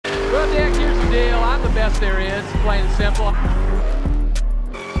best there is, plain and simple.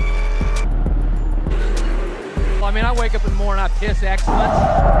 Well, I mean, I wake up in the morning, I piss excellence.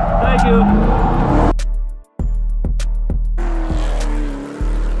 Thank you.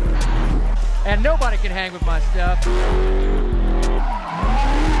 And nobody can hang with my stuff.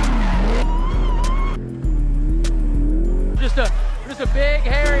 Just a big,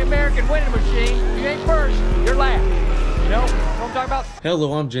 hairy American winning machine. If you ain't first, you're last. You know what I'm talking about?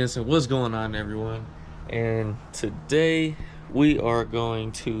 Hello, I'm Jensen. What's going on, everyone? And today we are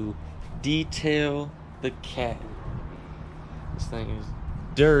going to detail the cat. This thing is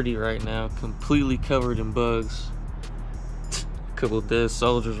dirty right now, completely covered in bugs. A couple of dead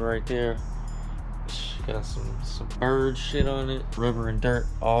soldiers right there. Got some bird shit on it, rubber and dirt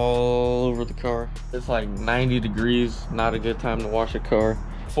all over the car. It's like 90 degrees, not a good time to wash a car.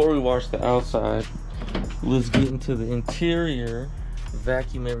 Before we wash the outside, let's get into the interior,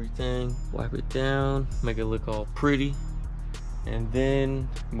 vacuum everything, wipe it down, make it look all pretty, and then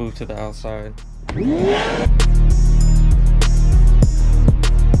move to the outside.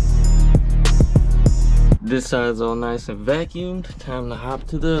 This side's all nice and vacuumed. Time to hop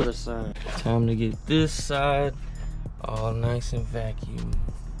to the other side. Time to get this side all nice and vacuumed.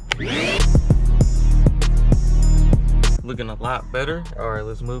 Looking a lot better. All right,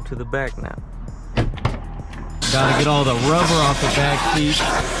 let's move to the back now. Gotta get all the rubber off the back seat.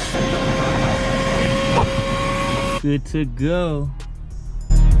 Good to go.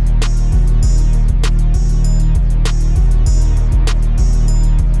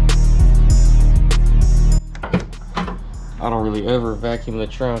 I don't really ever vacuum the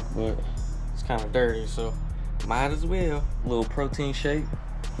trunk, but it's kind of dirty, so might as well. Little protein shake.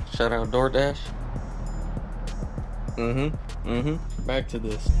 Shout out DoorDash. Back to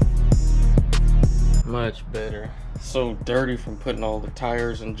this. Much better. So dirty from putting all the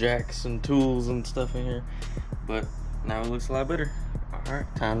tires and jacks and tools and stuff in here, but now it looks a lot better. All right,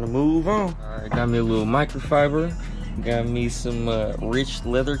 time to move on. All right, got me a little microfiber. Got me some rich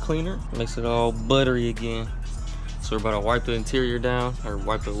leather cleaner. Makes it all buttery again. So we're about to wipe the interior down, or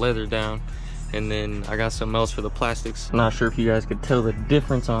wipe the leather down, and then I got something else for the plastics. I'm not sure if you guys could tell the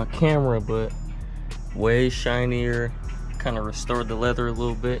difference on camera, but way shinier, kind of restored the leather a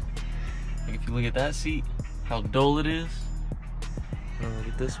little bit. Like if you look at that seat, how dull it is. And look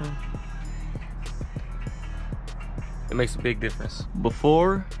at this one. It makes a big difference.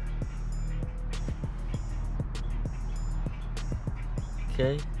 Before,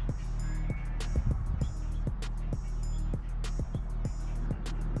 okay.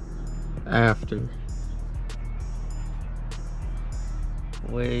 After,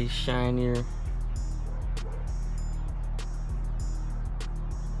 way shinier.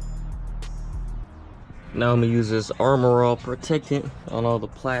 Now I'm gonna use this Armor All protectant on all the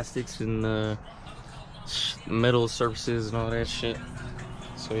plastics and metal surfaces and all that shit.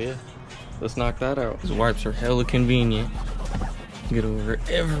 So yeah, let's knock that out. These wipes are hella convenient. Get over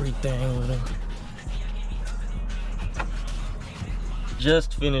everything with them.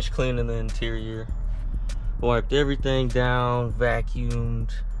 Just finished cleaning the interior. Wiped everything down, vacuumed,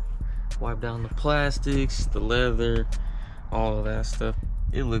 wiped down the plastics, the leather, all of that stuff.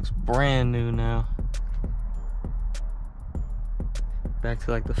 It looks brand new now. Back to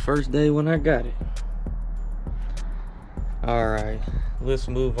like the first day when I got it. All right, let's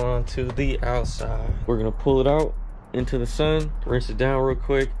move on to the outside. We're gonna pull it out into the sun, rinse it down real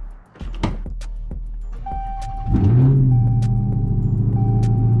quick.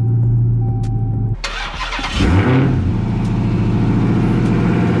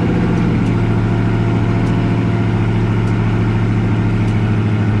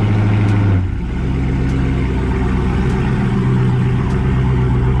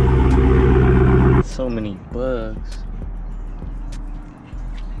 So many bugs.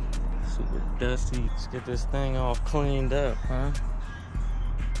 Super dusty. Let's get this thing all cleaned up, huh?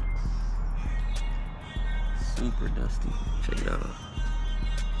 Super dusty. Check it out.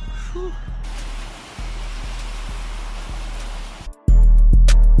 Whew.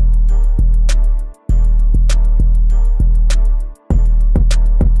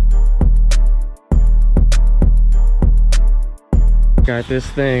 Got this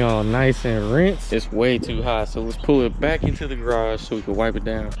thing all nice and rinsed. It's way too hot, so let's pull it back into the garage so we can wipe it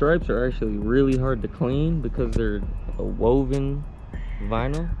down. Stripes are actually really hard to clean because they're a woven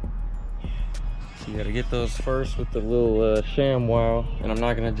vinyl. So you gotta get those first with the little ShamWow, and I'm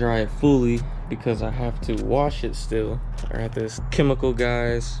not gonna dry it fully because I have to wash it still. I got this Chemical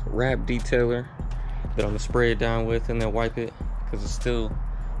Guys wrap detailer that I'm gonna spray it down with and then wipe it because it's still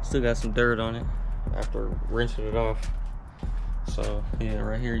got some dirt on it after rinsing it off. So yeah,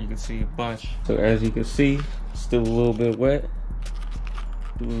 right here you can see a bunch. So as you can see, still a little bit wet.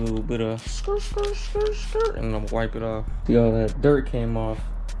 Do a little bit of skirt, and I'm gonna wipe it off. See, all that dirt came off.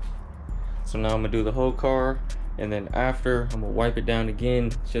 So now I'm gonna do the whole car, and then after I'm gonna wipe it down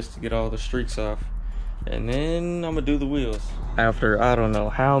again just to get all the streaks off. And then I'm gonna do the wheels. After I don't know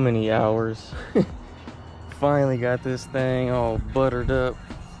how many hours, finally got this thing all buttered up.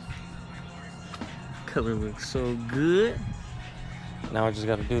 Color looks so good. Now I just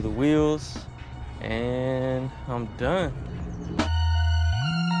gotta do the wheels and I'm done.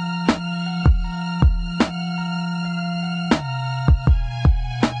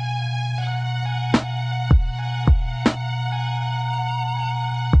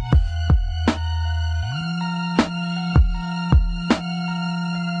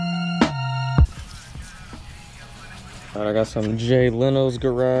 Alright, I got some Jay Leno's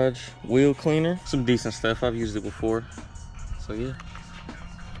Garage wheel cleaner. Some decent stuff. I've used it before. So yeah,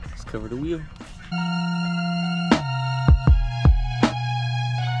 let's cover the wheel.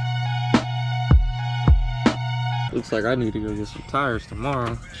 Looks like I need to go get some tires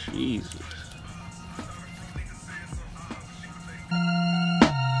tomorrow. Jesus.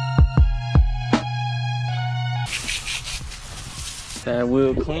 That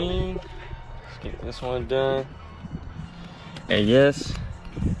wheel clean. Let's get this one done. And yes,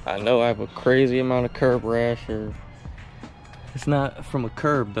 I know I have a crazy amount of curb rash, or it's not from a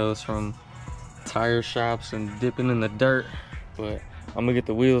curb though, it's from tire shops and dipping in the dirt. But I'm gonna get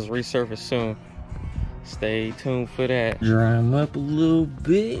the wheels resurfaced soon. Stay tuned for that. Dry them up a little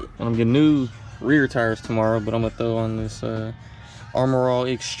bit. I'm getting new rear tires tomorrow, but I'm gonna throw on this Armor All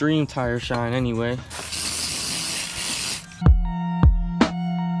Extreme tire shine anyway.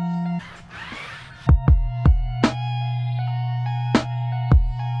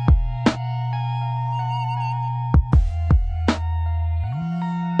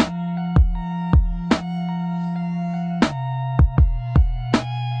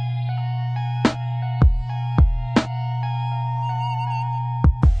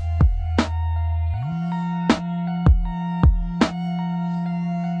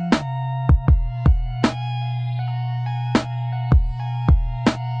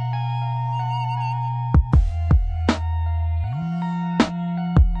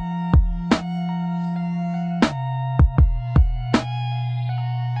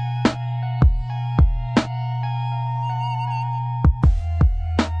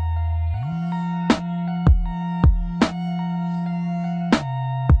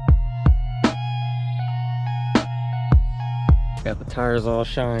 Got the tires all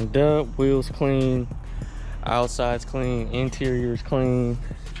shined up, wheels clean, outside's clean, interior's clean.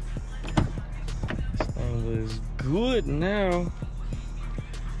 This thing looks good now.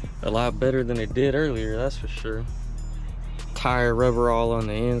 A lot better than it did earlier, that's for sure. Tire rubber all on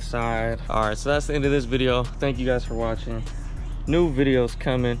the inside. Alright, so that's the end of this video. Thank you guys for watching. New videos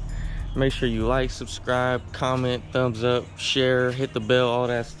coming. Make sure you like, subscribe, comment, thumbs up, share, hit the bell, all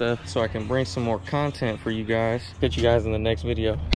that stuff, so I can bring some more content for you guys. Catch you guys in the next video.